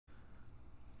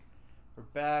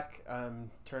We're back.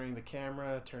 I'm turning the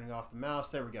camera, turning off the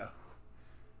mouse. There we go.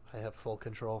 I have full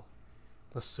control.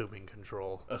 Assuming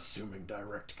control. Assuming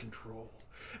direct control.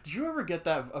 Did you ever get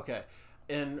that? Okay.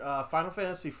 In Final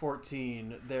Fantasy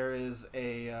XIV, there is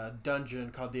a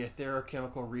dungeon called the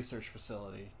Etherochemical Research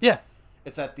Facility. Yeah.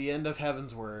 It's at the end of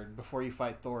Heaven's Word before you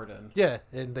fight Thoradin. Yeah,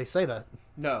 and they say that.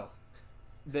 No.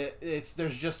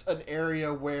 There's just an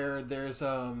area where there's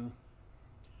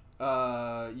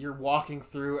you're walking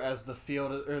through as the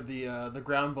field or the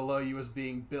ground below you is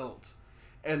being built,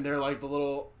 and they're like the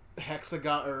little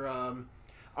hexagon or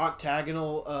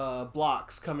octagonal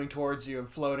blocks coming towards you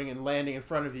and floating and landing in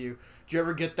front of you. Do you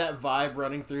ever get that vibe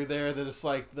running through there that it's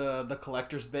like the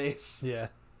collector's base? Yeah.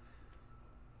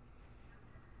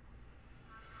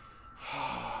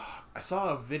 I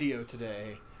saw a video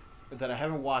today that I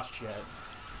haven't watched yet.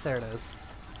 There it is.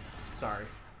 Sorry.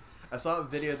 I saw a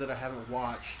video that I haven't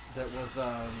watched that was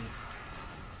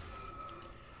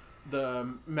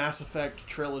the Mass Effect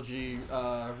trilogy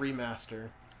remaster.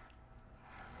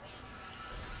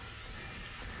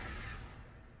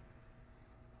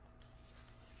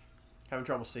 Having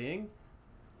trouble seeing?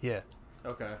 Yeah.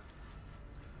 Okay.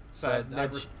 So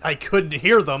I couldn't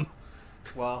hear them.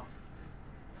 Well,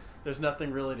 there's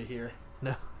nothing really to hear.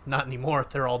 No, not anymore.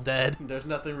 They're all dead. There's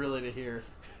nothing really to hear.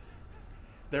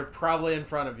 They're probably in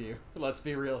front of you. Let's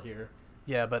be real here.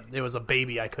 Yeah, but it was a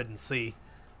baby I couldn't see.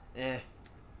 But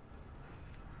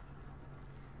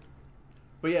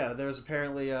yeah, there's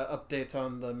apparently updates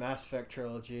on the Mass Effect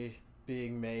trilogy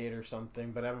being made or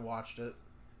something, but I haven't watched it.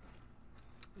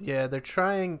 Yeah, they're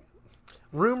trying...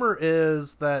 Rumor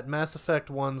is that Mass Effect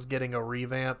 1's getting a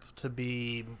revamp to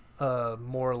be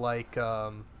more like...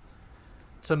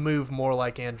 to move more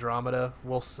like Andromeda.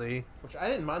 We'll see. Which I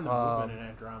didn't mind the movement in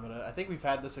Andromeda. I think we've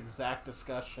had this exact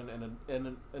discussion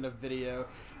in a video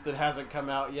that hasn't come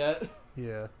out yet.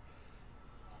 Yeah.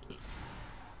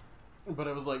 But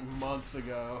it was like months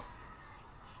ago.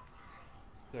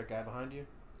 Is there a guy behind you?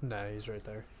 No, he's right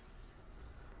there.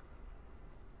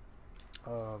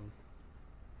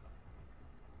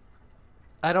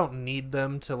 I don't need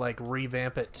them to like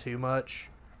revamp it too much.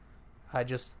 I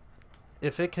just...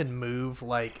 If it can move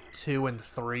like 2 and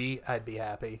 3, I'd be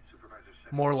happy.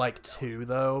 More like 2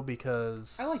 though,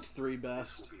 because I liked 3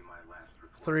 best.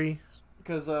 3,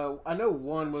 because I know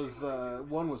one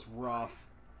was rough.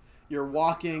 You're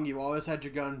walking, you always had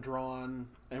your gun drawn,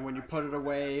 and when you put it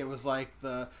away, it was like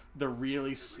the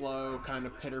really slow kind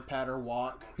of pitter patter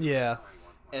walk. Yeah.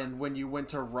 And when you went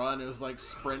to run, it was like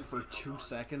sprint for 2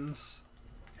 seconds.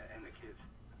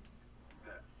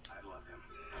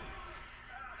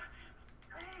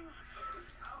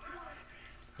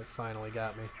 They finally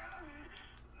got me.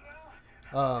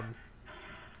 I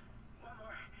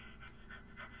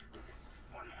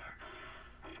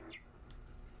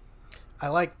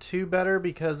like 2 better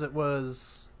because it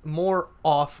was more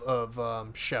off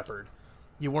of Shepard.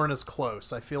 You weren't as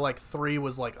close. I feel like 3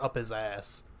 was like up his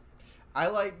ass. I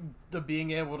like the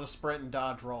being able to sprint and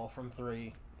dodge roll from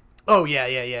 3. Oh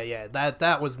yeah.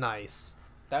 That was nice.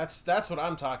 That's what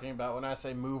I'm talking about when I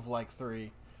say move like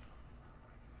 3.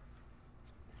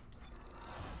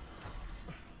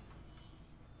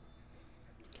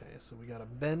 So we got a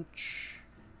bench.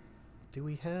 Do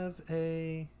we have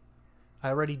a... I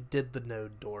already did the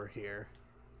node door here.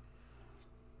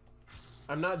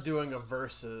 I'm not doing a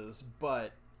versus,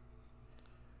 but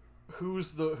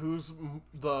who's the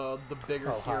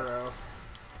bigger hero?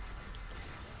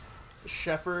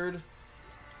 Shepard,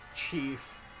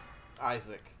 Chief,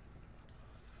 Isaac.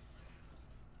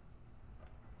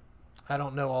 I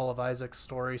don't know all of Isaac's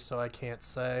story, so I can't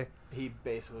say. He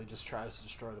basically just tries to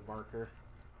destroy the marker.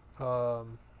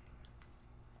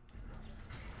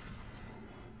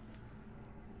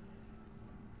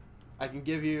 I can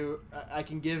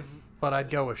give... But I'd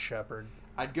go with Shepard.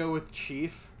 I'd go with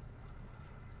Chief,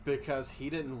 because he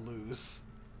didn't lose.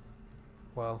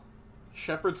 Well.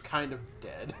 Shepard's kind of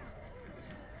dead.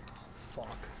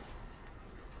 Fuck.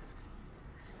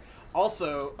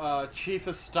 Also, Chief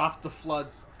has stopped the flood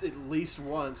at least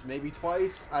once, maybe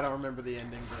twice. I don't remember the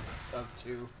ending of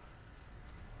 2.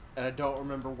 And I don't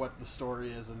remember what the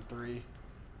story is in 3.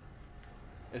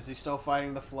 Is he still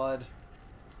fighting the flood?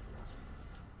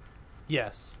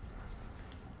 Yes.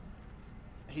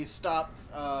 He stopped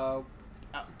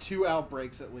 2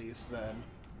 outbreaks at least then.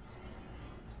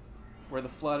 Where the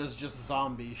flood is just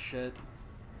zombie shit.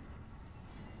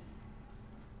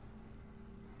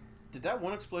 Did that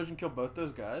one explosion kill both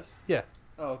those guys? Yeah.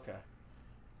 Oh, okay.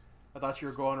 I thought you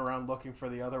were going around looking for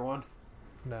the other one.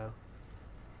 No.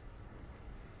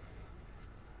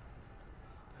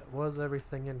 Was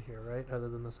everything in here, right? Other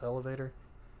than this elevator?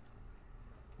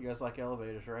 You guys like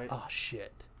elevators, right? Oh,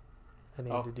 shit. I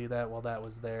needed to do that while that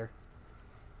was there.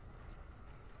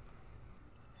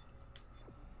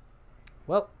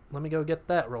 Well, let me go get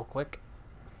that real quick.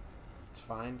 It's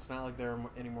fine. It's not like there are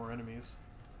any more enemies.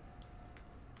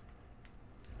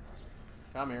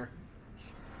 Come here.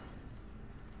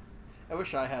 I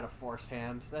wish I had a force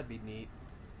hand. That'd be neat.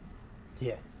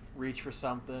 Yeah. Reach for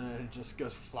something and it just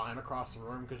goes flying across the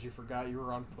room because you forgot you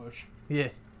were on push. Yeah.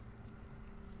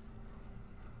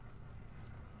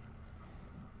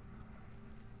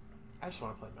 I just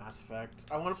want to play Mass Effect.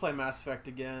 I want to play Mass Effect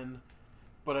again,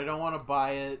 but I don't want to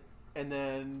buy it and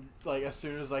then, like, as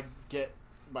soon as I get,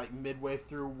 like, midway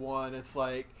through one, it's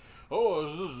like, oh,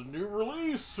 this is a new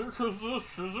release because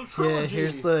this is a trilogy.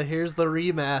 Yeah, here's the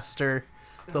remaster,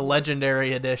 the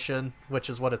Legendary Edition, which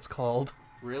is what it's called.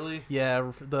 Really?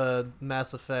 Yeah, the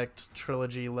Mass Effect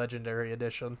Trilogy Legendary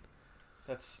Edition.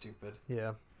 That's stupid.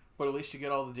 Yeah. But at least you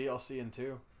get all the DLC in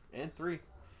 2 and 3.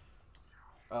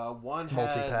 One had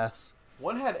Multi-pass.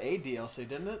 One had a DLC,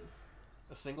 didn't it?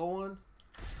 A single one?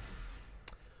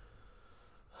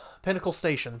 Pinnacle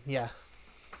Station, yeah.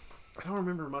 I don't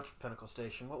remember much of Pinnacle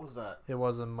Station. What was that? It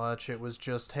wasn't much. It was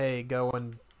just, hey, go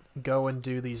and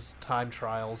do these time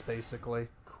trials, basically.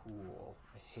 Cool.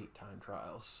 I hate time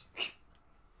trials.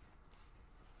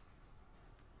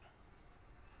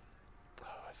 Oh,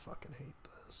 I fucking hate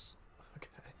this.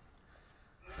 Okay.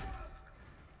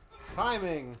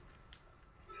 Timing!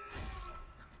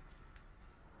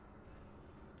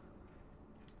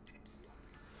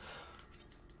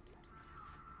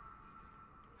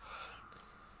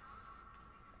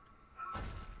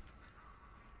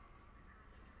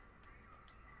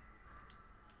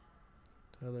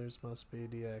 Others must be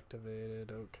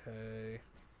deactivated. Okay.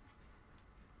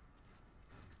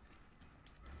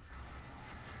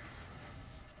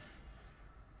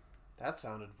 That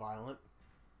sounded violent.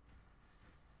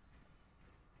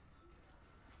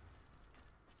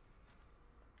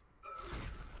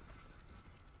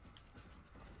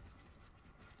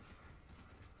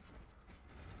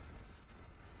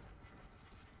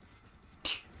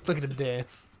 Look at him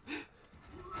dance.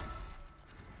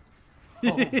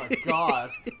 Oh my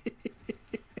god.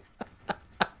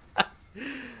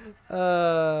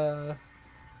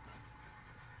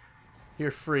 You're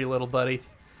free, little buddy.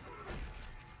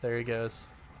 There he goes.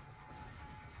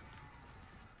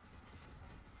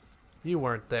 You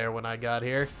weren't there when I got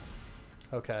here.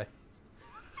 Okay.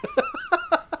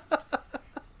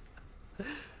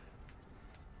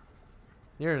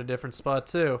 You're in a different spot,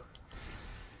 too.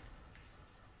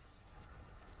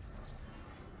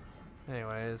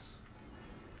 Anyways.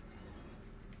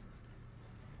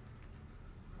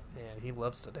 Man, he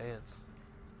loves to dance.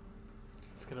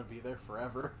 It's gonna be there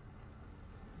forever.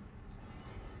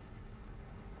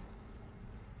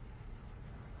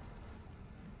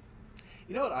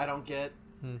 You know what I don't get?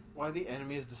 Why the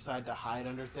enemies decide to hide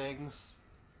under things.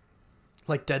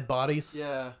 Like dead bodies?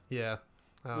 Yeah. Yeah.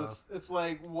 It's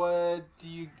like, what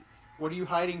are you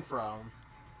hiding from?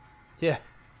 Yeah.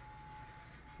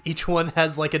 Each one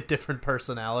has like a different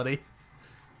personality.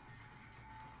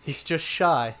 He's just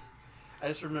shy. I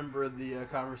just remember the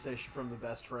conversation from the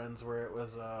best friends where it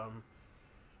was,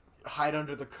 hide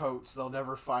under the coats. They'll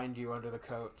never find you under the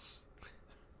coats.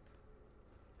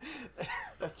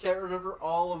 I can't remember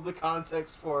all of the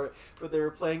context for it, but they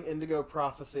were playing Indigo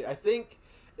Prophecy. I think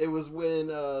it was when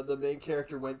the main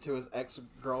character went to his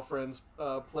ex-girlfriend's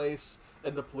place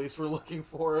and the police were looking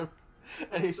for him.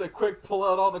 And he said, "Quick, pull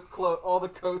out all the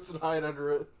coats and hide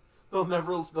under it. They'll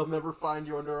never find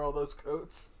you under all those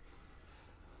coats."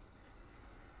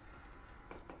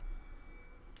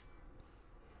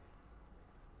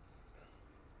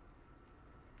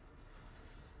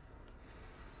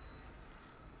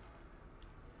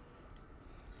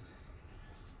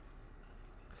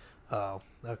 Oh,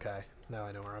 okay. Now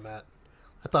I know where I'm at.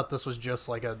 I thought this was just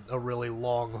like a really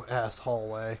long ass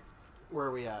hallway. Where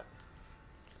are we at?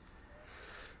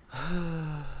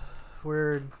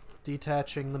 We're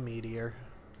detaching the meteor.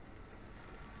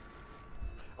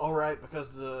 All right,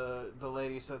 because the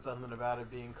lady said something about it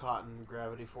being caught in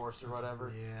gravity force or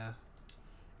whatever. Yeah.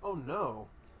 Oh no.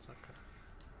 It's okay.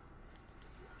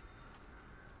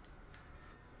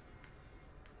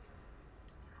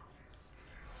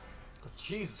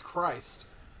 Jesus Christ.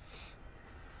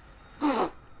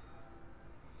 I'm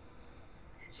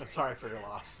sorry for your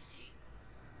loss.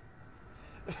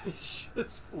 He's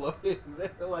just floating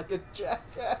there like a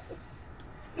jackass.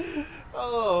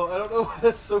 Oh, I don't know why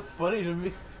that's so funny to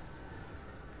me.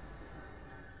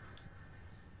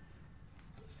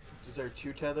 Is there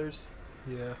 2 tethers?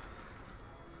 Yeah.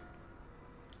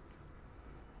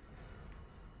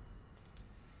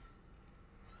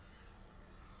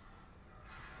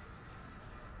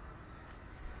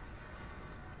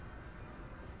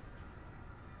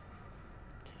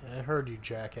 I heard you,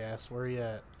 jackass. Where are you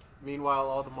at? Meanwhile,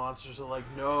 all the monsters are like,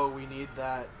 no, we need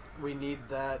that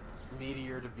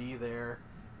meteor to be there.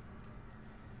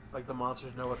 Like, the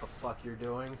monsters know what the fuck you're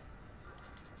doing.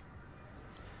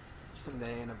 And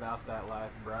they ain't about that life,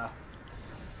 bruh.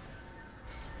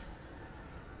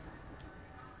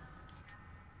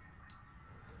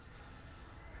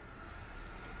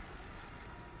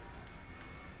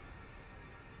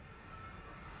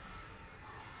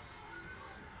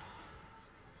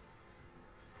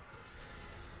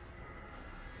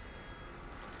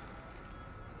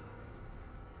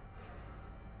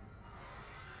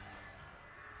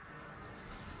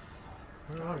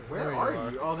 God, where are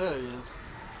you? Oh, there he is.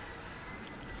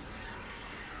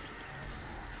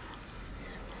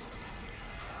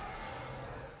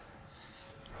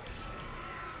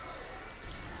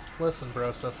 Listen,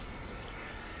 Broseph.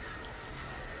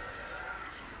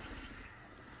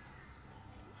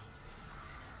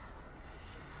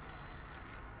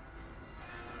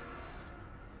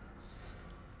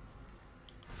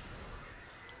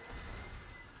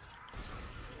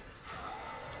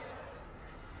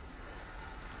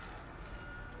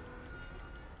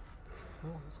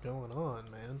 What's going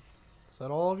on, man? Is that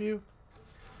all of you?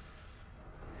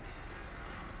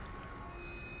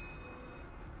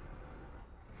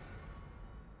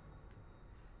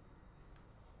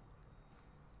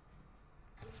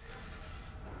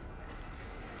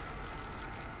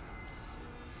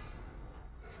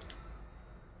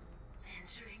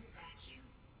 Entering vacuum.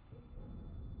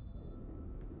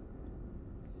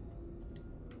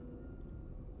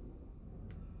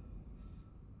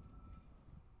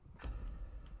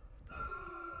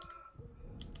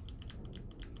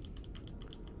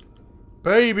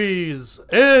 Babies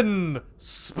in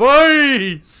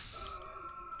space!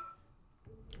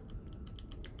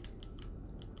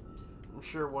 I'm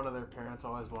sure one of their parents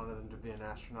always wanted them to be an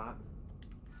astronaut.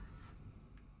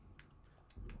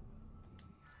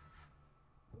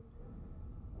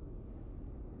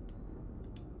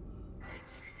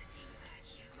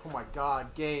 Oh my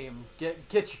god, game. Get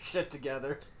your shit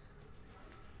together.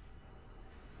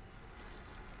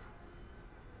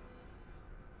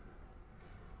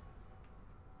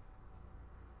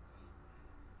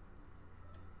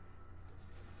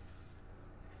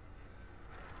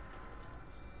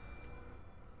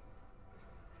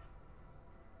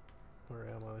 Where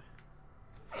am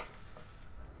I?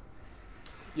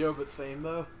 Yo, but same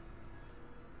though.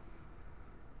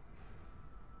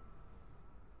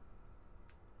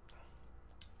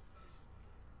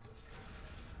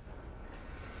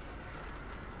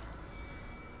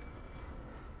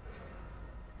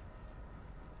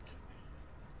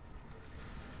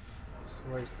 So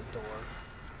where's the door?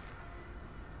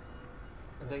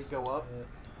 And then go up.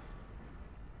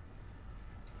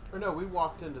 Or no, we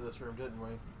walked into this room, didn't we?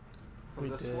 From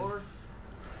this floor?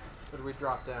 Or did we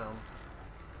drop down?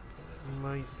 It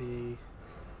might be...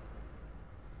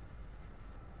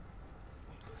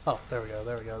 Oh, there we go,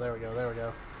 there we go, there we go, there we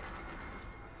go.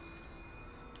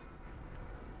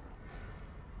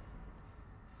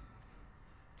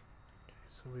 Okay,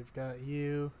 so we've got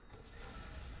you.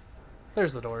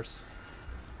 There's the doors.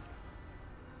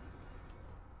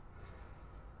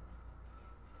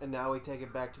 And now we take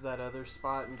it back to that other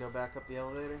spot and go back up the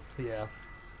elevator? Yeah.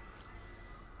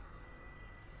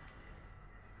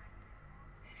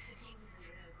 Exiting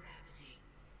zero gravity.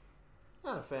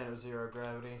 Not a fan of zero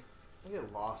gravity. I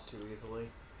get lost too easily.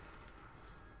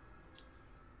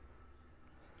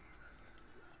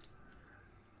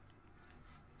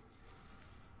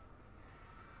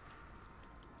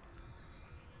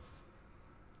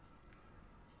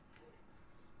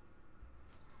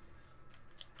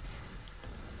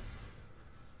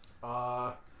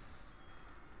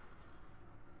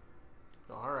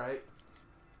 Alright.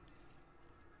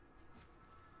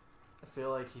 I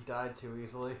feel like he died too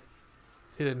easily.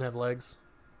 He didn't have legs.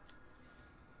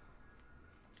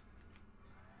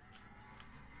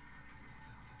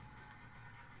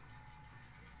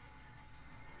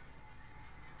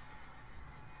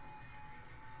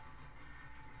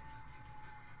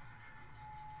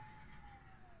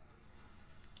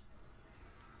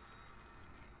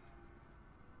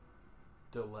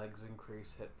 Do legs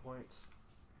increase hit points?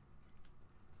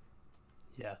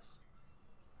 Yes.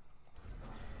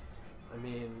 I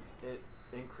mean, it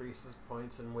increases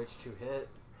points in which to hit.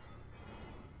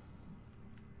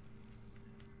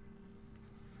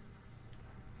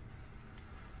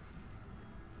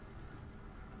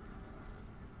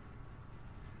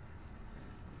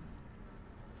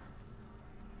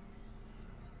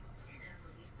 Dinner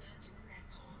will be served in the mess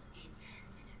hall in 10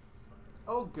 minutes.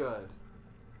 Oh, good.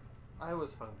 I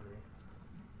was hungry.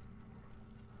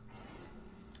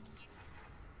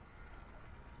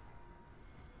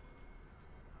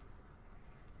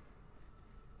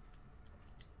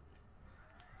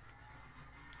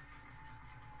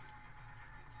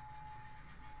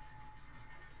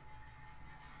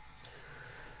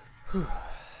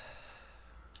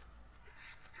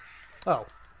 Oh.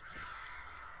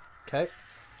 Okay.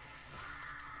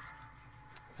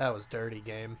 That was dirty,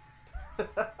 game.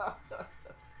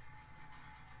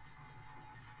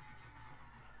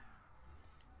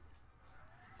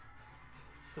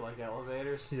 You like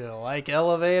elevators? You like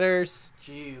elevators?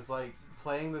 Jeez, like,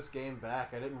 playing this game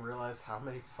back, I didn't realize how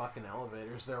many fucking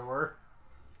elevators there were.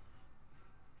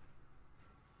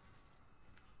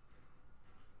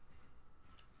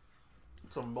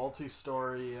 It's a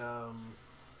multi-story,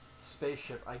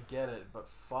 spaceship, I get it, but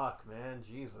fuck, man,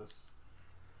 Jesus.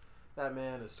 That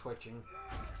man is twitching.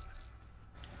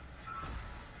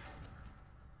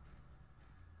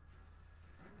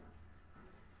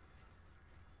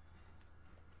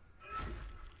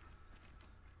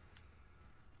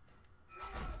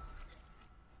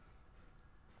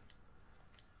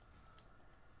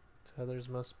 Others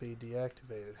must be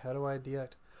deactivated. How do I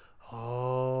deactivate?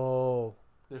 Oh.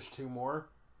 There's two more?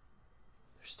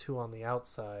 There's two on the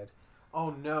outside.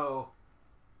 Oh no.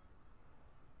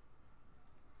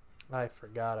 I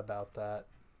forgot about that.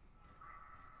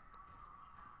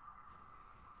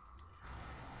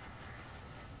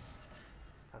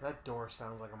 God, that door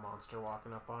sounds like a monster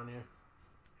walking up on you.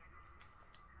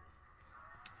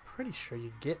 Pretty sure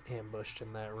you get ambushed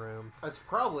in that room. That's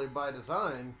probably by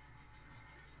design.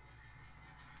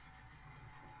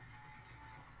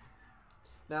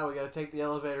 Now we gotta take the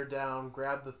elevator down,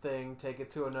 grab the thing, take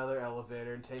it to another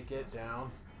elevator, and take it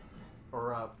down.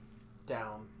 Or up.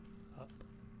 Down. Up.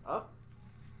 Up?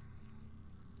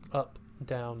 Up,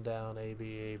 down, down, A,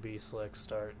 B, select,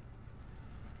 start.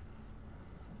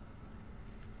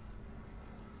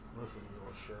 Listen, you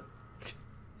little shit.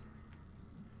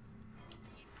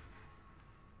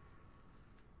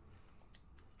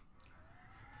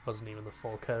 Wasn't even the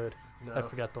full code. No. I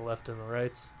forgot the left and the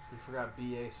rights. You forgot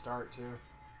BA start, too.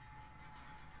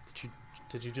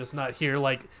 Did you just not hear,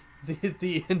 like,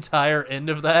 the entire end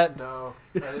of that? No,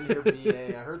 I didn't hear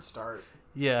BA. I heard start.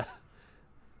 Yeah.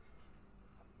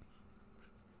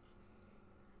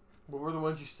 What were the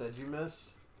ones you said you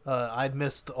missed? I'd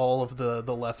missed all of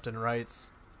the left and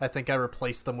rights. I think I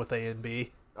replaced them with A and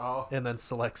B. Oh. And then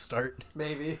select start.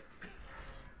 Maybe.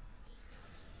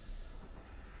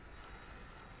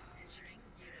 Entering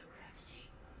zero gravity.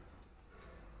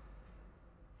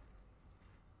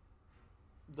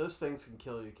 Those things can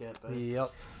kill you, can't they?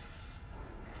 Yep.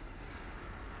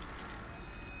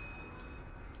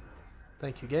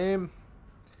 Thank you, game.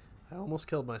 I almost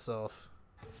killed myself.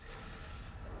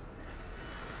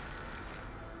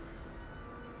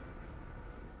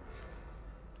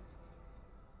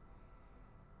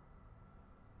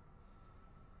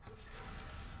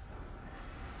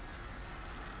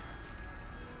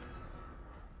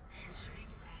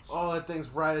 Oh, that thing's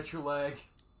right at your leg.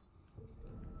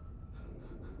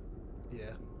 Yeah.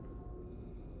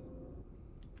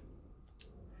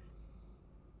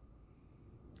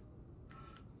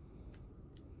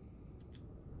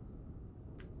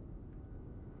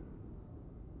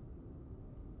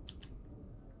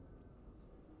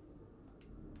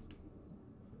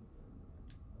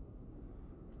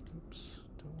 Oops,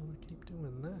 don't want to keep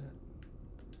doing that.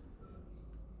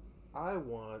 I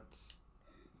want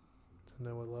To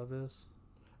know what love is?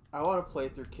 to play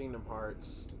through Kingdom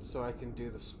Hearts so I can do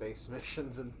the space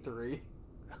missions in 3.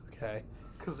 Okay.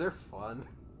 Because they're fun.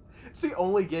 It's the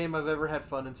only game I've ever had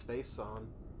fun in space on.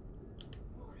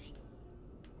 Warning.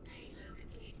 Payload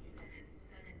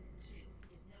 8772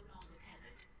 is no longer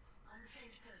tethered.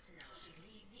 Untrained personnel should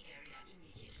leave the area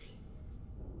immediately.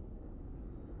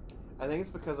 I think it's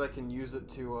because I can use it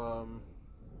to,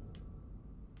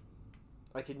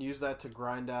 I can use that to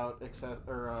grind out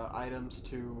items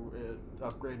to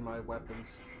upgrade my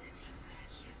weapons.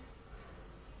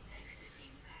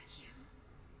 Exiting vacuum.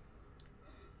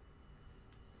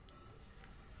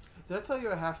 Did I tell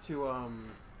you I have to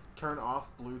turn off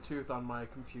Bluetooth on my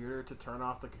computer to turn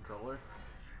off the controller?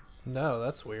 No,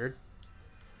 that's weird.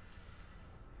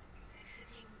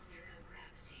 Exiting zero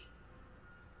gravity.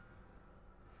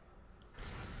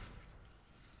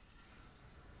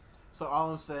 So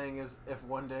all I'm saying is if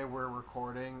one day we're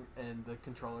recording and the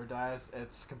controller dies,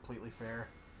 it's completely fair.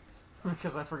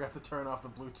 Because I forgot to turn off the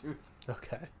Bluetooth.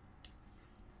 Okay.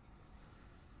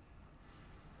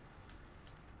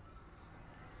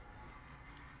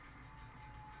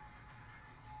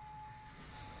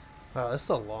 Wow, this is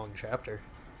a long chapter.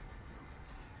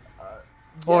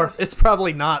 Or Yes. it's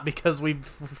probably not because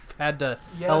we've had to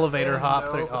Yes elevator and hop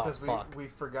no, through. Oh, because fuck.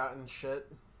 we've forgotten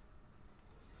shit.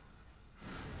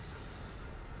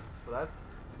 Well, that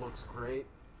looks great.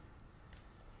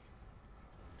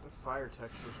 The fire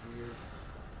texture's weird.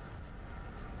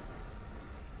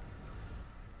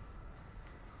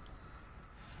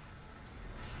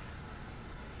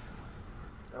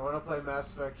 want to play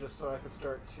Mass Effect just so I can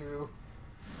start 2.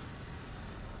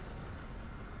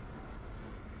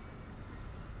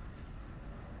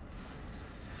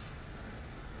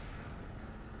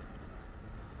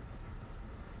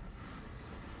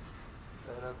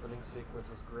 That opening sequence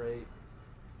is great.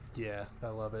 Yeah, I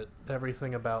love it.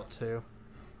 Everything about 2.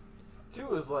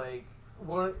 2 is like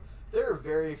one. There are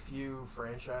very few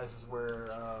franchises where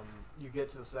you get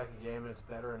to the second game and it's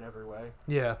better in every way.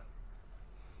 Yeah.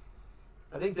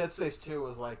 I think Dead Space 2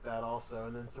 was like that also,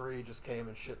 and then 3 just came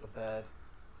and shit the bed.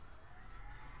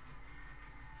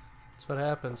 That's what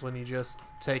happens when you just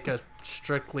take a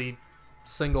strictly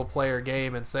single-player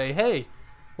game and say, hey,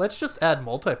 let's just add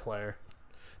multiplayer.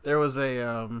 There was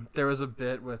a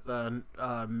bit with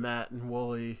Matt and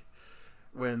Wooly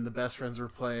when the best friends were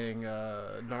playing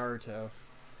Naruto,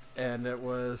 and it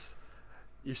was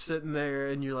you're sitting there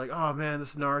and you're like, oh man,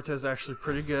 this Naruto is actually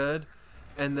pretty good,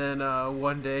 and then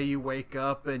one day you wake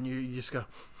up and you just go,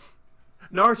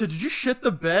 Naruto, did you shit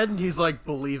the bed? And he's like,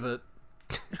 believe it.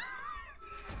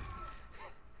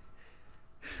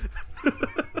 Payload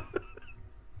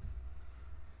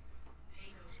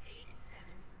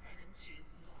 8772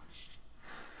 launched.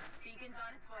 Beacon's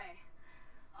on its way.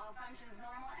 All functions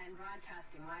normal and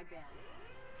broadcasting wideband.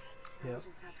 Yep.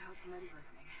 We just have to hope somebody's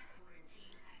listening.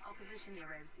 Quarantine I'll position the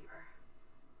array receiver.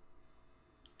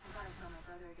 I thought I saw my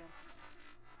brother again.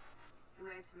 He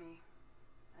waved to me,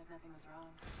 like nothing was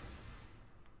wrong.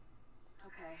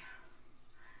 Okay.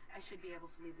 I should be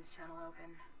able to leave this channel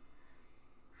open.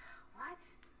 What?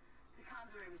 The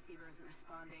comms array receiver isn't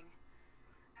responding.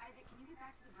 Isaac, can you get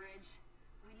back to the bridge?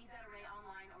 We need that array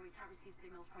online or we can't receive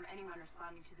signals from anyone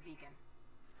responding to the beacon.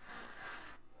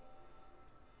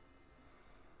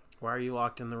 Why are you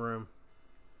locked in the room?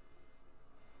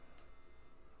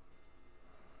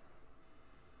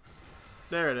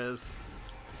 There it is.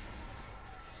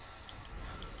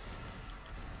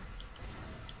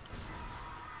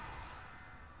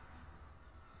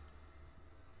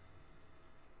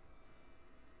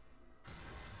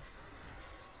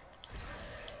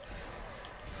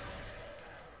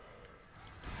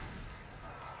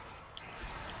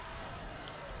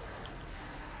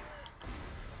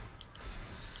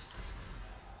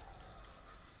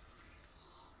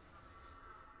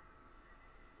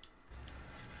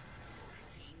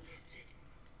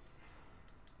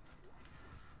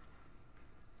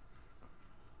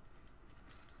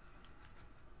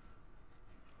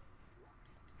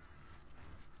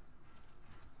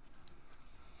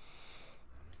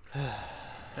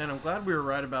 And I'm glad we were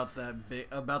right about that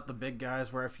about the big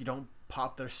guys, where if you don't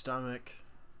pop their stomach,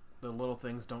 the little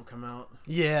things don't come out.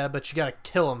 Yeah, but you gotta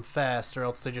kill them fast or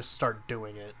else they just start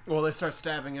doing it. Well, they start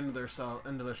stabbing into their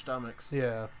stomachs.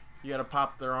 Yeah. You gotta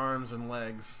pop their arms and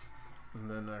legs, and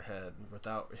then their head,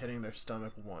 without hitting their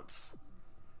stomach once.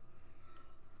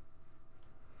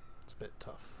 It's a bit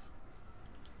tough.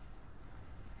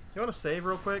 You want to save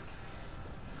real quick?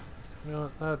 You know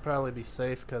what? That would probably be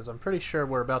safe because I'm pretty sure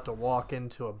we're about to walk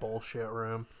into a bullshit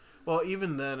room. Well,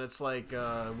 even then, it's like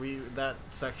that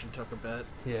section took a bit,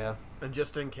 Yeah. and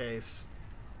just in case.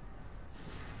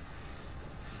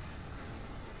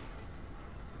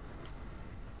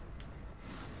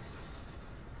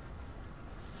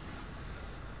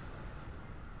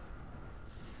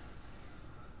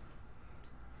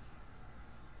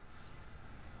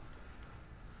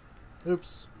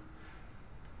 Oops.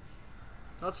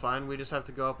 That's fine. We just have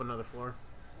to go up another floor.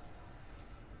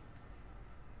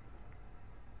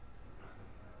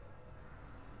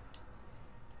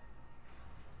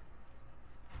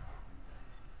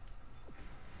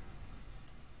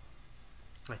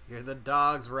 I hear the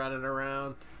dogs running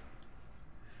around.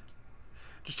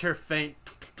 Just hear faint.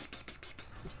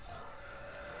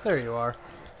 There you are.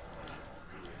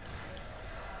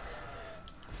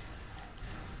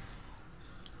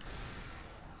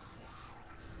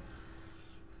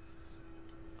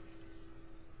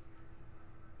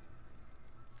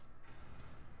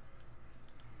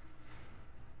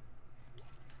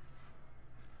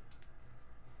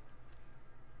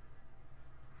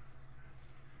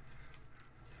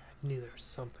 I knew there was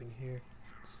something here.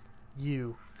 It's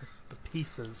you, the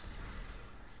pieces.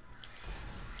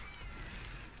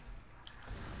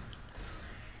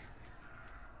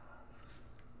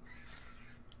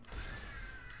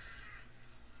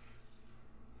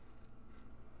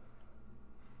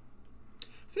 I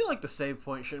feel like the save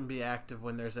point shouldn't be active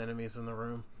when there's enemies in the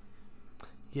room.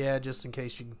 Yeah, just in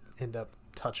case you end up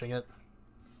touching it.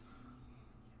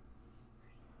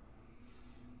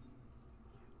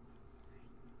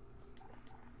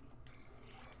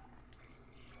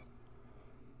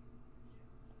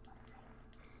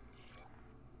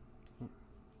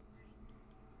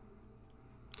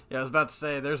 Yeah, I was about to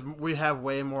say we have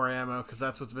way more ammo because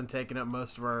that's what's been taking up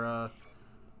most of our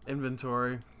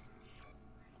inventory.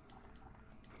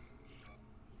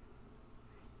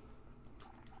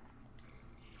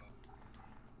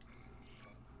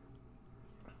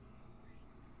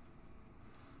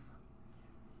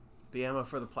 The ammo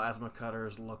for the plasma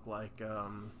cutters look like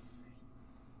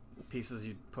pieces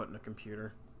you'd put in a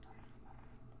computer.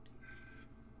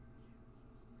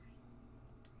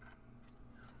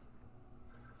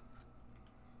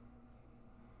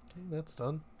 Okay, that's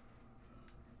done.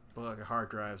 Look like hard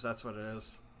drives. That's what it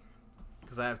is.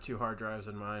 Because I have 2 hard drives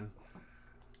in mine.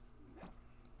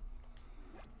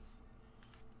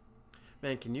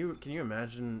 Man, can you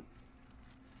imagine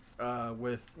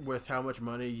with how much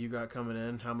money you got coming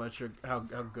in, how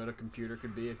good a computer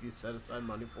could be if you set aside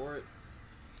money for it?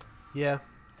 Yeah,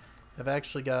 I've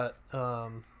actually got a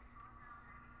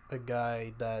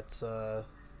guy that's that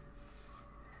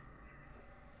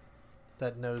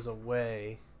knows a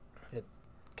way. It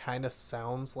kind of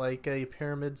sounds like a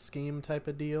pyramid scheme type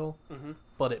of deal,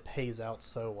 but it pays out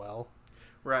so well.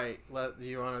 Right. Do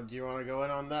you want to go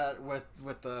in on that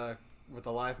with the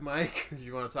live mic? Or do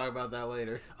you want to talk about that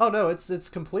later? Oh no, it's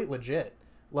complete legit.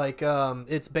 Like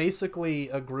it's basically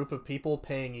a group of people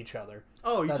paying each other.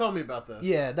 Oh, you told me about this.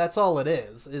 Yeah, that's all it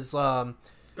is. Go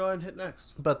ahead and hit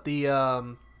next. But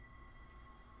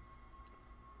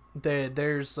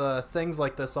there's things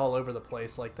like this all over the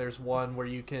place. Like there's one where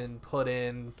you can put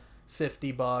in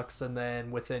 $50 and then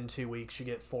within 2 weeks you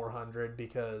get 400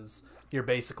 because you're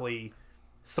basically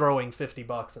throwing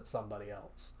 $50 at somebody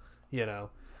else, you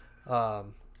know,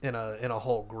 in a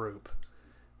whole group.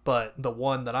 But the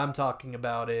one that I'm talking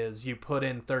about is you put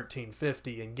in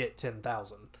 $13.50 and get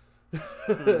 10,000.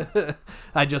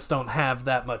 I just don't have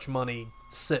that much money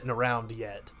sitting around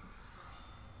yet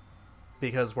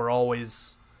because we're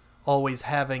always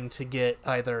having to get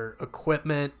either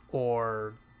equipment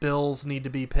or bills need to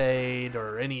be paid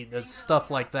or any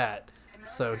stuff like that.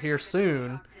 So here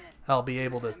soon I'll be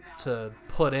able to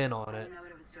put in on it.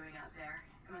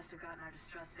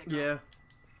 Yeah.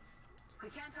 We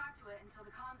can't talk to it until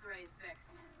the comms array is fixed.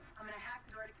 I'm gonna hack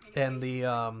the door to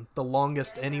communicate. And the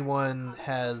longest anyone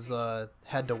has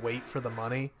had to wait for the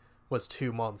money was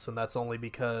 2 months, and that's only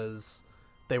because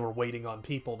they were waiting on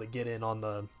people to get in on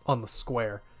the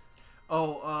square.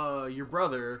 Oh, your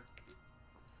brother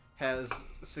has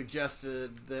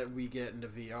suggested that we get into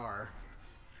VR.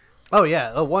 Oh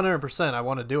yeah, 100%. I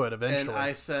want to do it eventually. And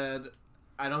I said,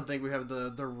 I don't think we have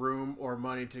the room or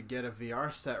money to get a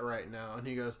VR set right now. And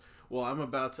he goes, well, I'm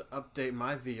about to update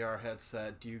my VR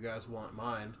headset. Do you guys want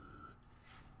mine?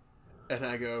 And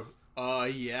I go,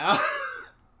 yeah.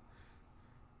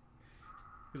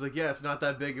 He's like, yeah, it's not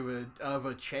that big of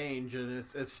a change, and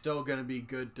it's still gonna be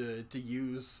good to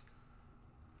use.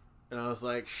 And I was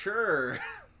like, sure.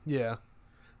 Yeah.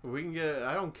 We can get.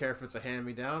 I don't care if it's a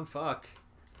hand-me-down. Fuck.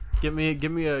 Get me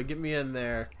in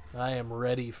there. I am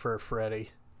ready for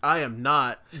Freddy. I am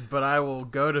not, but I will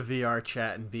go to VR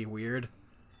chat and be weird.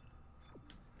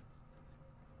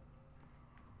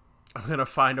 I'm gonna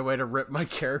find a way to rip my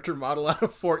character model out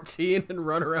of 14 and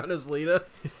run around as Lita.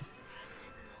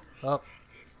 Oh.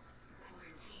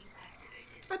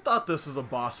 I thought this was a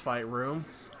boss fight room.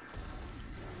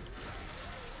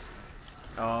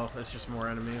 Oh, it's just more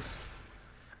enemies.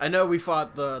 I know we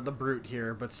fought the brute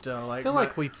here, but still, like, I feel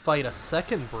like we fight a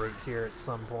second brute here at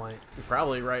some point.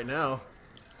 Probably right now.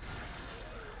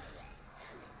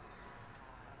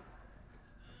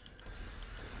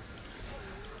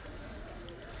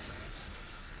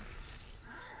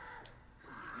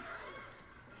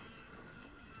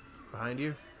 Behind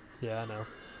you? Yeah, I know.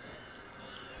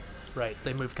 Right,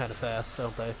 they move kind of fast,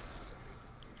 don't they?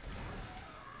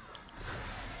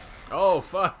 Oh,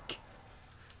 fuck.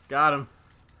 Got him.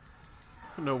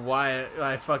 I don't know why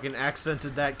I fucking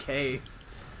accented that K.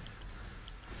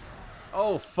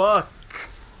 Oh, fuck.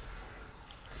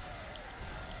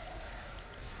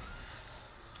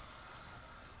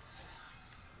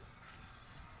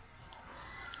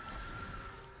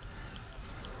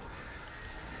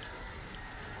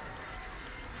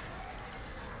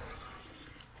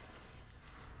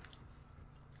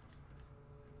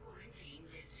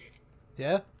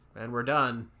 Yeah? And we're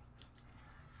done.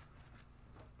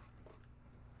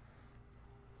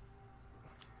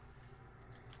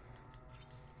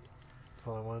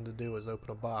 All I wanted to do was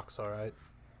open a box, alright?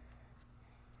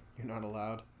 You're not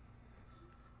allowed.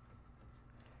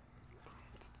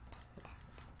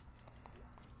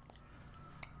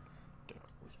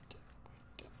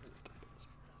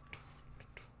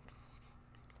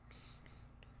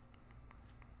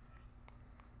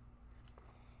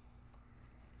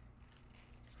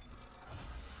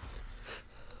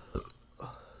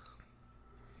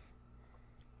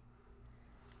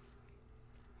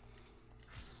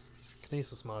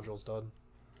 Kinesis module's done.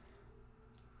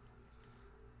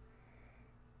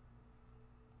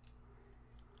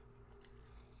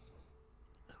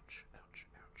 Ouch, ouch,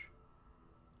 ouch.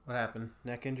 What happened?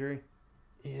 Neck injury?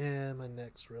 Yeah, my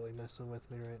neck's really messing with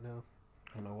me right now.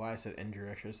 I don't know why I said injury.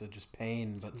 I should have said just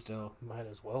pain, but still. Might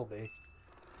as well be.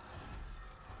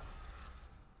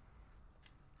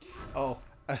 Oh,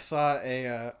 I saw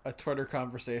a Twitter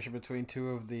conversation between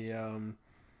two of the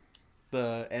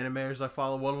animators I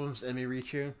follow. One of them's Emmy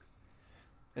Richu,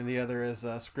 and the other is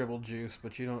Scribble Juice.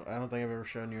 But I don't think I've ever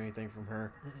shown you anything from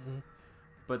her. Mm-mm.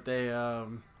 But they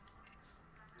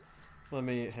let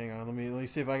me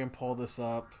see if I can pull this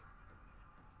up.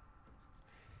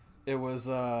 It was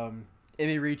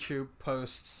Emmy Richu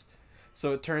posts.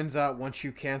 So it turns out once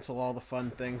you cancel all the fun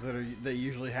things that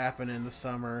usually happen in the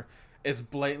summer, it's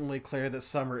blatantly clear that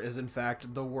summer is in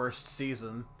fact the worst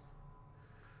season.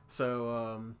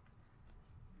 So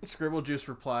Scribble Juice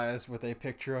replies with a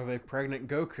picture of a pregnant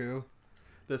Goku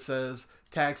that says,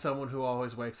 "Tag someone who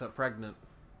always wakes up pregnant."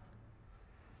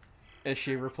 And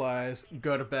she replies,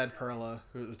 "Go to bed, Perla,"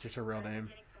 who's just her real name.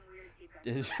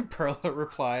 And Perla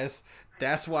replies,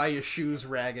 "That's why your shoes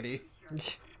raggedy."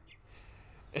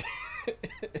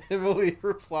 Emily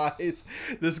replies,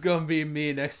 "This is gonna be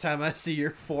me next time I see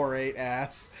your 4'8"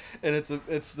 ass," and it's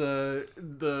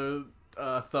the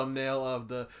thumbnail of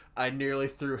the "I nearly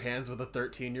threw hands with a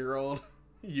 13-year-old"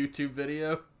 YouTube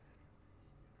video.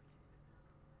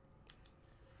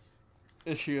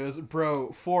 And she goes,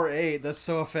 "Bro, 4'8", that's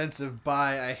so offensive.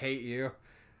 Bye, I hate you."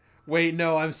 "Wait,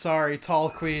 no, I'm sorry. Tall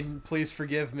queen, please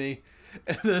forgive me."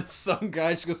 And then some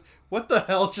guy, she goes, "What the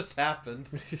hell just happened?"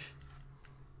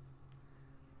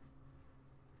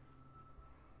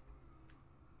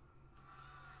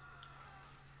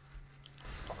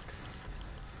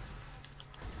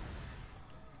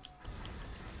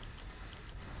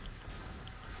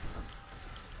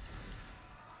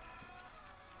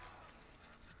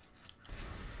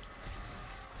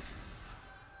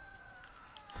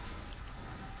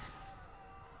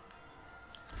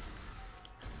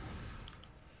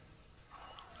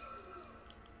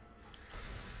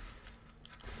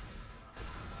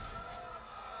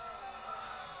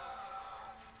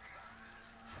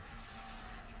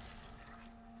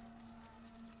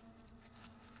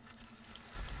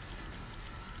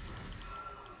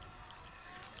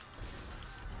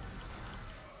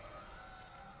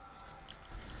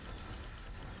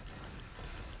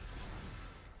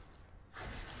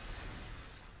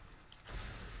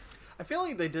 I feel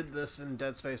like they did this in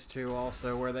Dead Space 2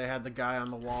 also, where they had the guy on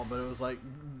the wall, but it was like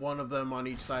one of them on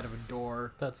each side of a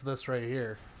door. That's this right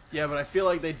here. Yeah, but I feel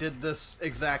like they did this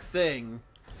exact thing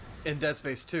in Dead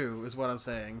Space 2, is what I'm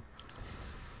saying.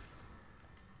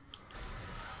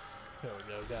 There we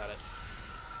go, got it.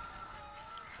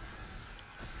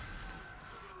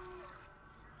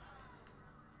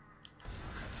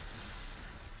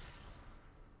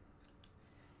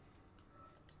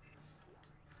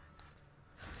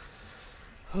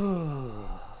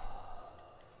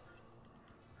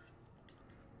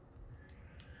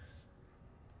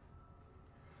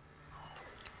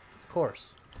 Of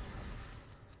course.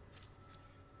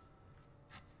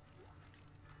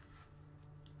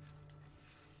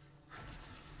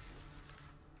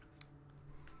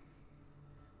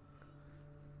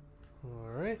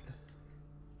 All right.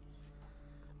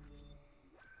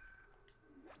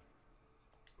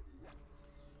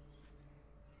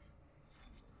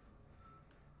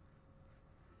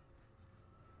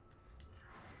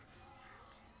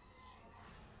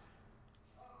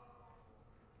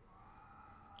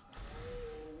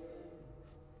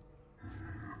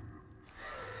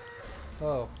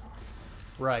 Oh,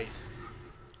 right.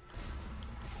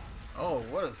 Oh,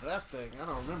 what is that thing? I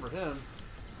don't remember him.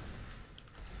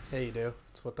 Yeah, you do.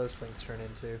 It's what those things turn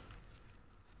into.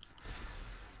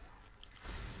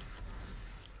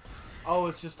 Oh,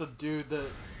 it's just a dude that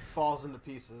falls into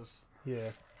pieces.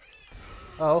 Yeah.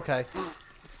 Oh, okay.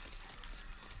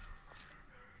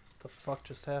 The fuck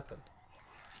just happened?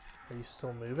 Are you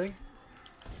still moving?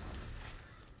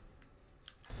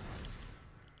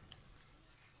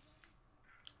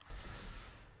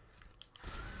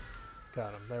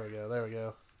 Got him. There we go. There we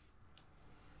go.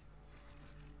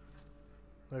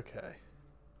 Okay.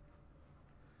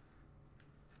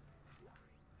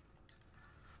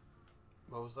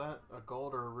 What was that? A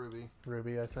gold or a ruby?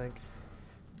 Ruby, I think.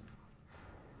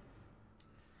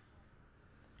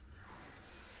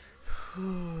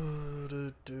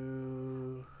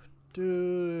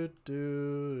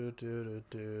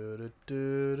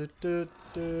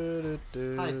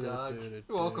 Hi, Doug.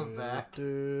 Welcome back.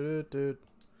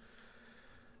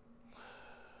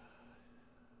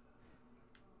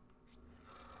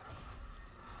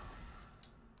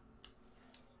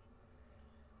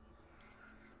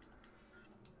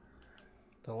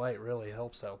 The light really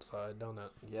helps outside, don't it?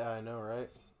 Yeah, I know, right?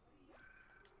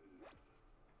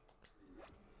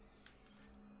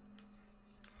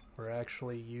 We're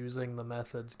actually using the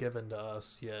methods given to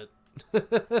us, yet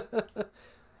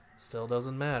still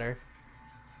doesn't matter.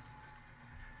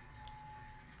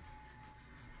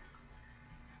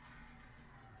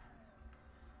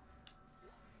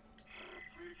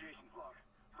 Communications log.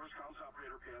 First comms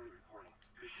operator Bailey reporting.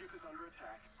 The ship is under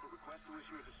attack. A request to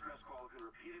issue a distress call has been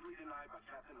repeatedly denied by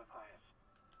Captain Matthias.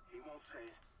 He won't say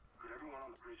it, but everyone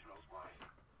on the bridge knows why.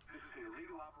 This is an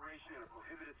illegal operation in a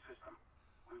prohibited system.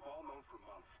 We've all known for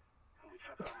months, and we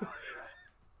kept our mouths shut.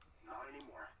 Not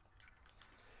anymore.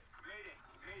 Mayday,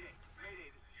 mayday,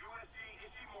 mayday. This is USG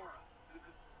Ishimura. This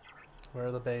is...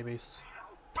 Where are the babies?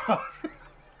 I don't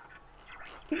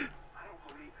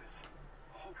believe this.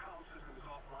 The whole comm system is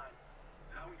offline.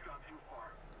 Now we've gone too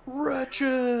far.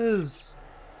 Wretches!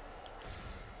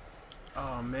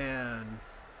 Oh man,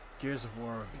 Gears of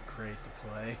War would be great to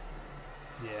play.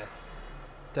 Yeah,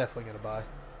 definitely gonna buy.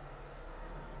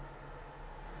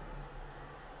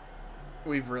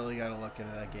 We've really got to look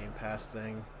into that Game Pass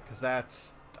thing, because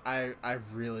that's I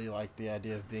really like the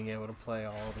idea of being able to play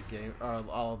all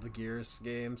of the Gears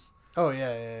games. Oh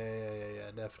yeah,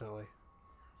 definitely.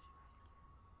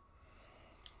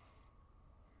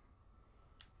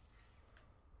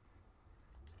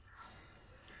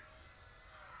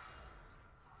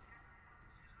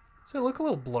 Does it look a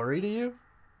little blurry to you?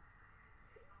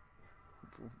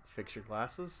 Fix your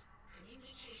glasses?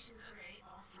 Communications array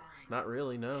offline. Not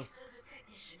really, no. Service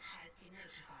technician has been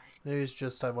notified. Maybe it's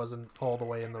just I wasn't all the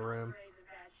way in the room. Array's in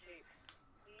bad shape.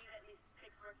 We need at least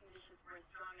 6 more conditions for a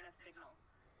strong enough signal.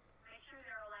 Make sure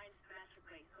they're aligned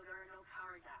symmetrically so there are no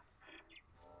power gaps.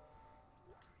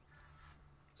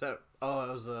 Oh,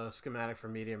 it was a schematic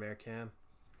for Medium Air Cam.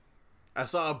 I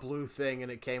saw a blue thing and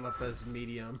it came up as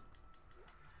medium.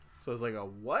 So I was like, a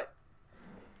what?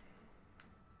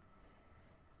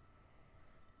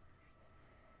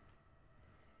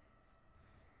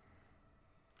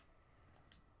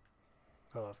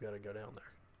 Oh, I've got to go down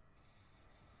there.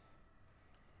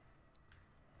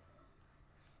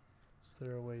 Is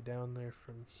there a way down there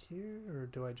from here, or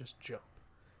do I just jump?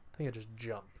 I think I just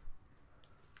jump.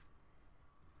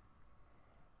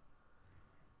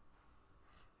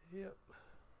 Yep.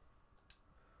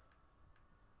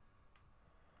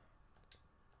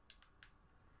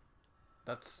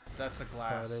 That's a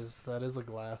glass. That is a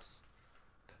glass.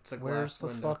 That's a glass Where's the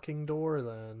window. fucking door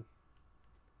then?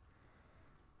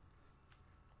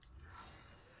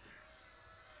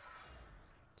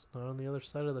 It's not on the other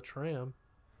side of the tram.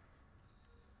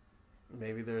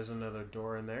 Maybe there's another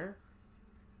door in there.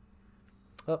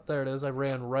 Oh, there it is. I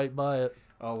ran right by it.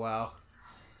 Oh wow.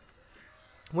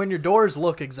 When your doors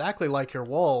look exactly like your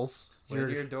walls, When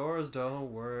your doors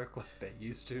don't work like they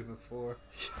used to before.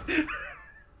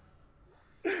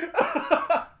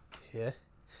 yeah.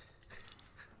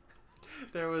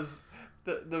 It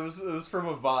was from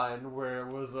a Vine where it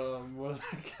was one of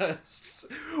the guys,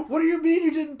 what do you mean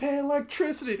you didn't pay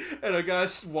electricity? And a guy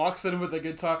walks in with a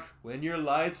guitar. When your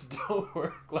lights don't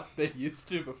work like they used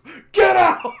to before, get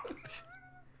out!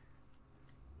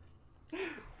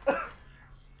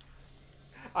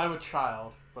 I'm a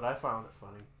child, but I found it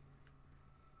funny.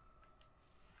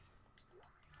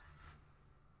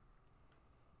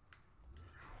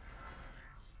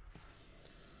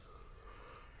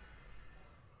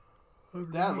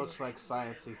 That looks like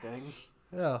sciencey things.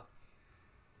 Yeah.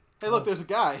 Hey, look, there's a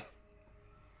guy.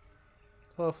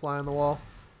 Hello, fly on the wall.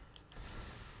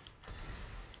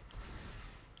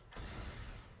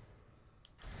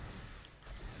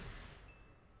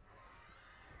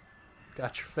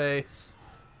 Got your face.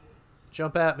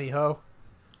 Jump at me, ho.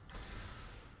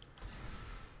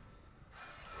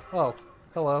 Oh,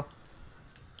 hello.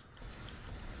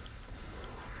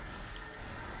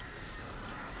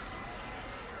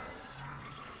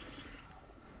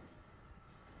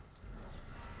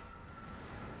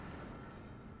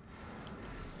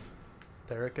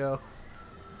 There it go.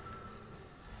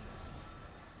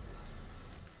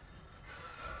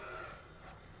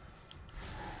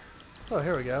 Oh,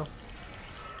 here we go.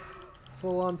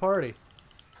 Full on party.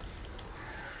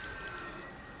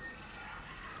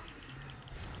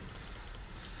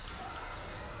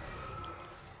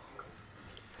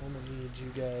 I'm gonna need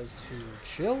you guys to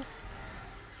chill.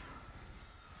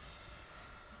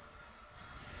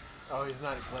 Oh, he's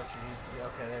not glitching. He's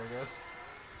okay. There he goes.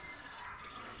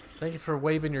 Thank you for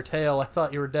waving your tail. I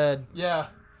thought you were dead. Yeah,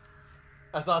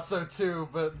 I thought so too,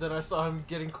 but then I saw him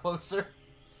getting closer.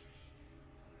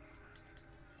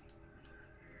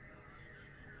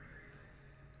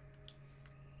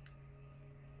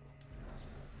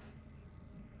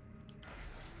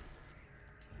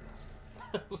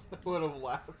 would have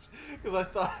laughed because I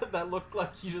thought that looked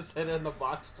like you just hit it and the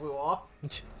box flew off.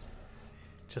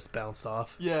 Just bounced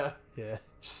off. Yeah, Yeah.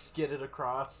 just skidded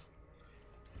across.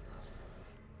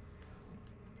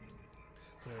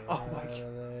 Just throw Oh that my out God.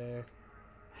 of there.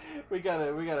 We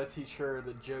gotta teach her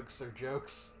that jokes are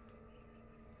jokes.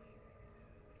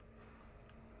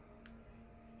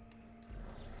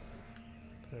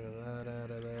 Throw that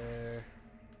out of there.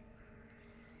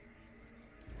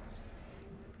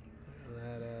 Throw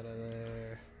that out of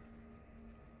there.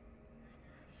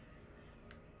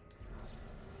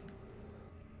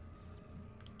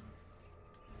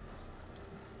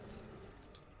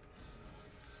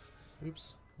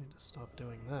 Oops, need to stop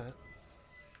doing that.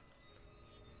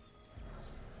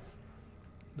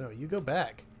 No, you go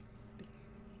back.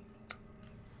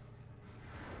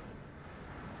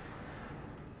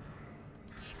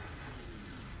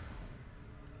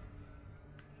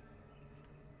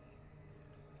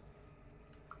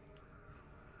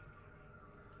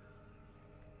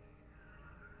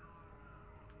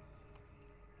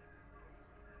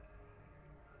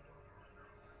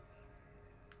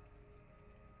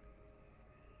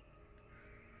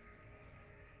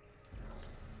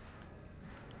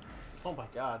 Oh my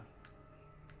God.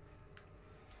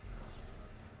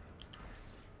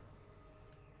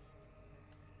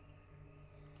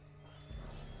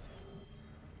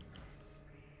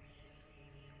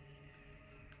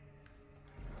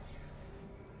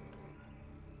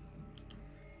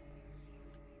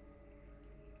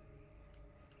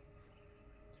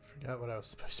 Forgot what I was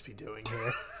supposed to be doing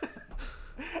here.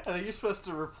 I think you're supposed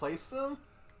to replace them?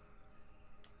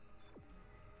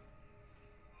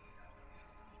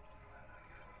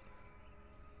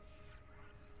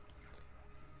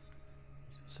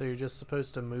 So you're just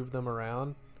supposed to move them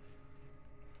around?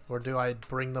 Or do I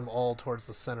bring them all towards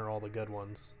the center, all the good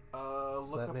ones? Is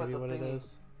Look that up maybe at the what it thingy.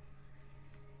 is?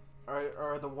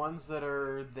 Are the ones that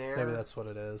are there? Maybe that's what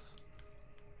it is.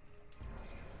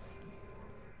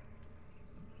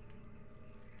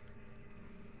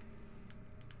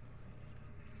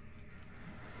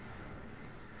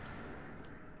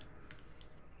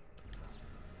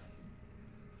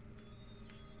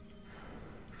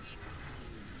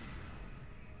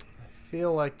 I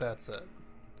feel like that's it.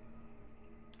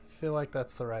 I feel like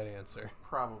that's the right answer.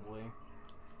 Probably.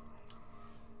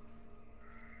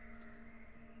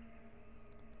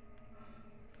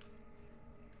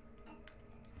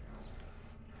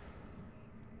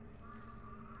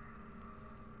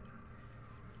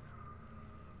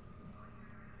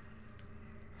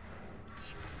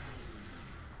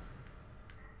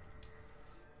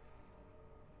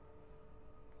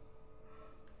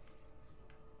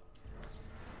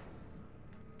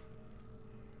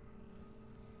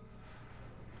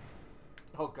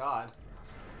 Oh God.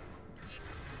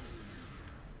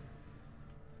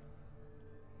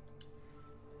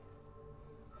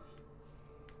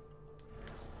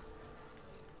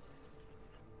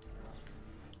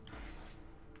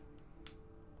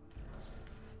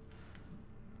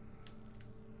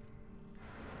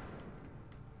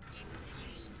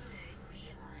 Communications array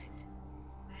realigned.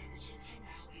 Messages can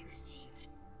now be received.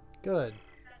 Good.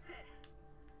 That's it.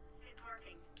 It's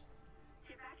working.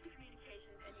 Get back to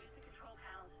communications and use the control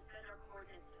panel to send our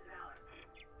coordinates to the Valor.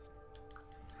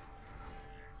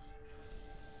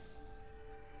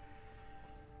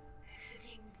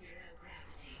 Exiting zero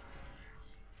gravity.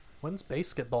 When's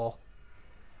basketball?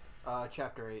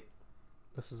 Chapter 8.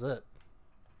 This is it.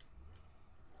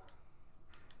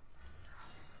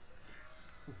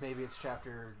 Maybe it's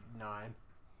chapter 9.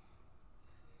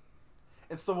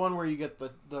 It's the one where you get the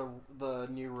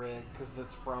new rig because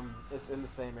it's in the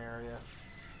same area.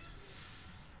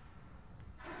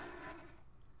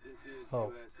 This is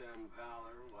Oh. USM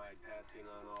Valor, wide passing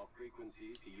on all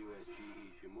frequencies to USG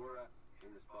Ishimura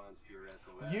in response to your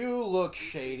SOS. You look We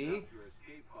shady. picked up your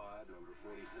escape pod, number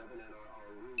 47, and are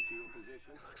en route to your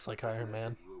position. Looks like Iron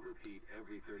Man. We'll repeat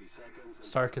every 30 seconds.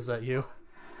 Stark, is that you?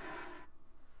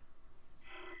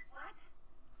 What?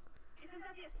 Isn't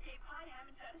that the escape pod I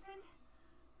haven't jettisoned?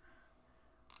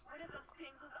 One of those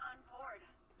things was on board.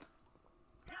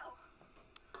 No.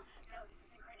 No, this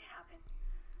isn't going to happen.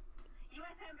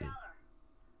 USM Valor.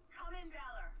 Come in,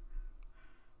 Valor.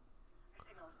 The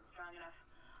signal isn't strong enough.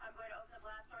 I'm going to open the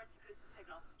blast doors to boost the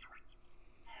signal.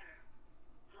 Error.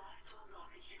 Blast door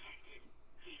blockage detected.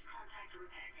 Please contact a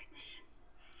repair technician.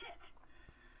 Shit!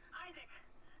 Isaac,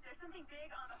 there's something big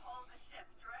on the hull of the ship,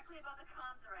 directly above the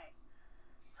comms array.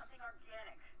 Something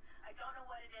organic. I don't know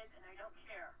what it is, and I don't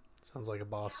care. Sounds like a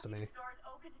boss to me. The door is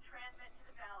open to transmit to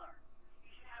the Valor.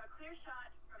 You should have a clear shot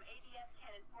from ADS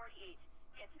cannon 48.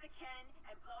 Get to the cannon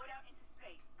and blow it out into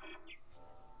space.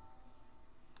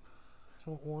 I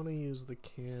don't want to use the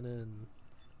cannon.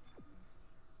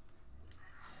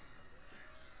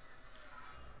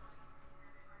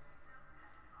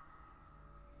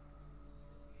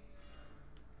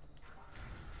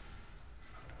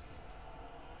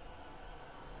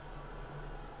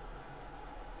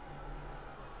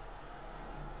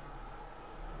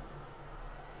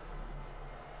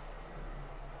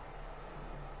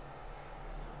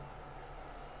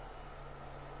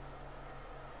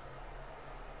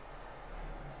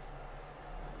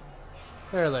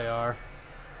 There they are.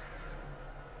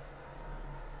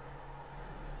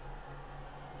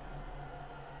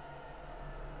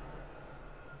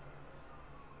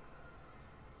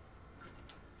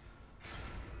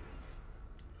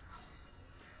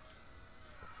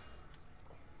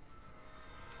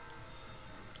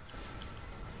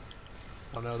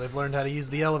 Oh no, they've learned how to use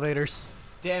the elevators.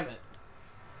 Damn it.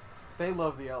 They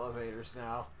love the elevators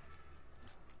now.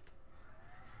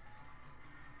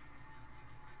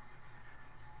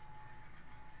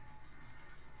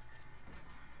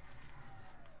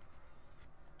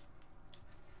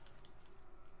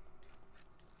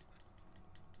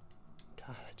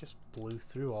 God, I just blew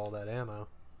through all that ammo.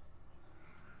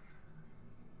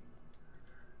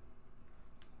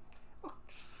 Oh,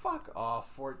 fuck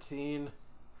off, 14.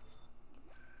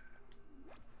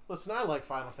 Listen, I like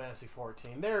Final Fantasy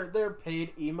 14. Their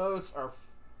paid emotes are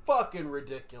fucking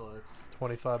ridiculous.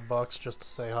 $25 just to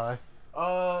say hi.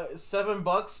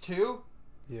 $7 too?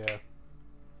 Yeah.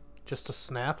 Just to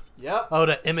snap? Yep. Oh,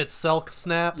 to Emmett Selk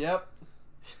snap? Yep.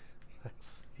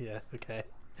 That's, yeah, okay.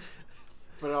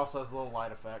 But it also has a little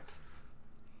light effect.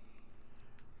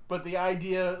 But the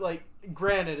idea, like,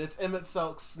 granted, it's Emmett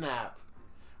Selk's snap.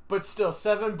 But still,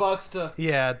 $7 to...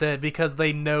 Yeah, because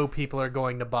they know people are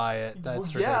going to buy it.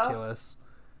 That's Well, yeah. ridiculous.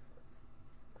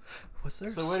 Was there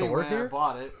a So store anyway, here? I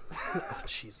bought it. Oh,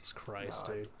 Jesus Christ,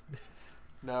 No. dude.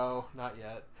 No, not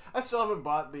yet. I still haven't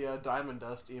bought the Diamond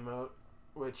Dust emote,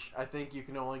 which I think you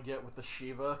can only get with the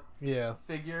Shiva Yeah.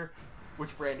 figure,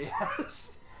 which Brandy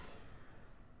has.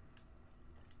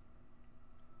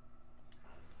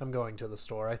 I'm going to the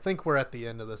store. I think we're at the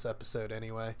end of this episode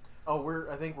anyway. Oh,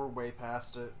 I think we're way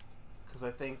past it, because I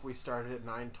think we started at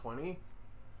 9:20.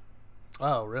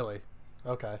 Oh, really?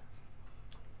 Okay.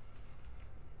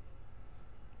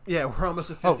 Yeah, we're almost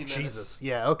at 50 Oh, minutes. Jesus.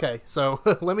 Yeah, okay. So,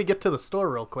 let me get to the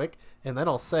store real quick, and then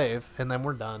I'll save, and then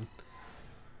we're done.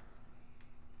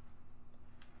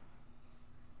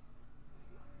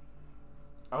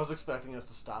 I was expecting us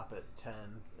to stop at 10,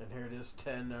 and here it is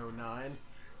 10:09.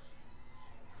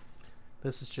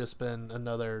 This has just been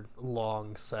another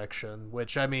long section,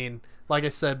 which, I mean, like I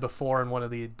said before in one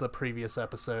of the previous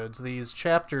episodes, these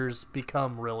chapters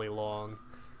become really long.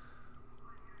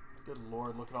 Good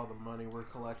lord, look at all the money we're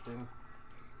collecting.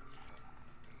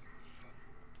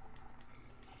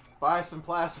 Buy some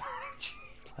plasma energy.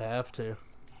 I have to.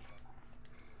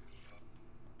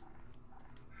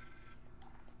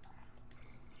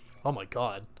 Oh my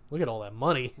god, look at all that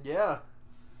money. Yeah.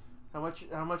 How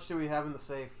much do we have in the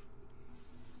safe?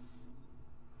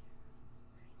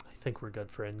 I think we're good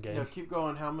for endgame. No, keep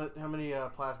going. How many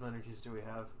plasma energies do we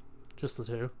have? Just the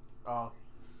two. Oh,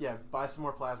 yeah. Buy some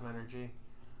more plasma energy,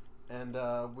 and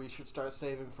we should start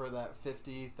saving for that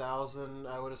 50,000.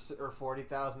 I would or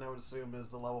 40,000. I would assume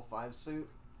is the level 5 suit.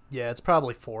 Yeah, it's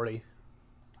probably 40.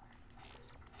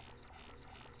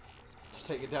 Just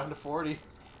take it down to 40.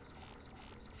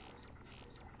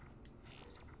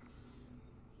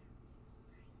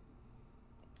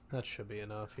 That should be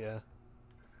enough, yeah.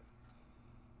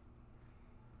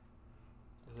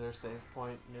 Is there a save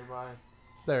point nearby?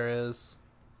 There is.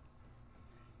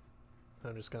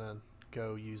 I'm just gonna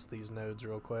go use these nodes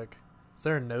real quick. Is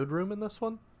there a node room in this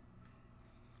one?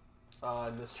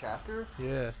 In this chapter?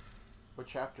 Yeah. What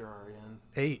chapter are we in?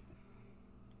 8.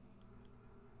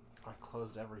 I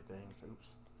closed everything. Oops.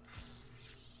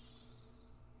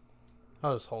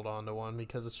 I'll just hold on to one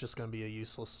because it's just gonna be a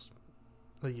useless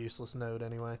node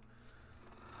anyway.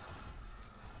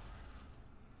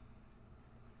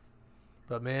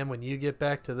 But man, when you get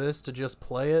back to this to just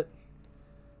play it,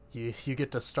 you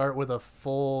get to start with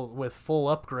full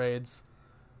upgrades,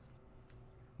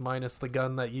 minus the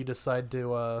gun that you decide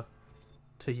to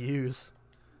use.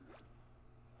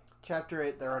 Chapter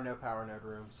 8, there are no power node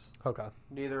rooms. Okay.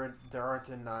 There aren't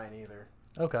in 9 either.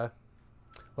 Okay.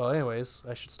 Well, anyways,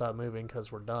 I should stop moving because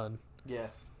we're done. Yeah.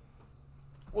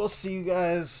 We'll see you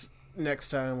guys next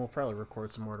time. We'll probably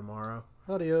record some more tomorrow.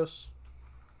 Adios.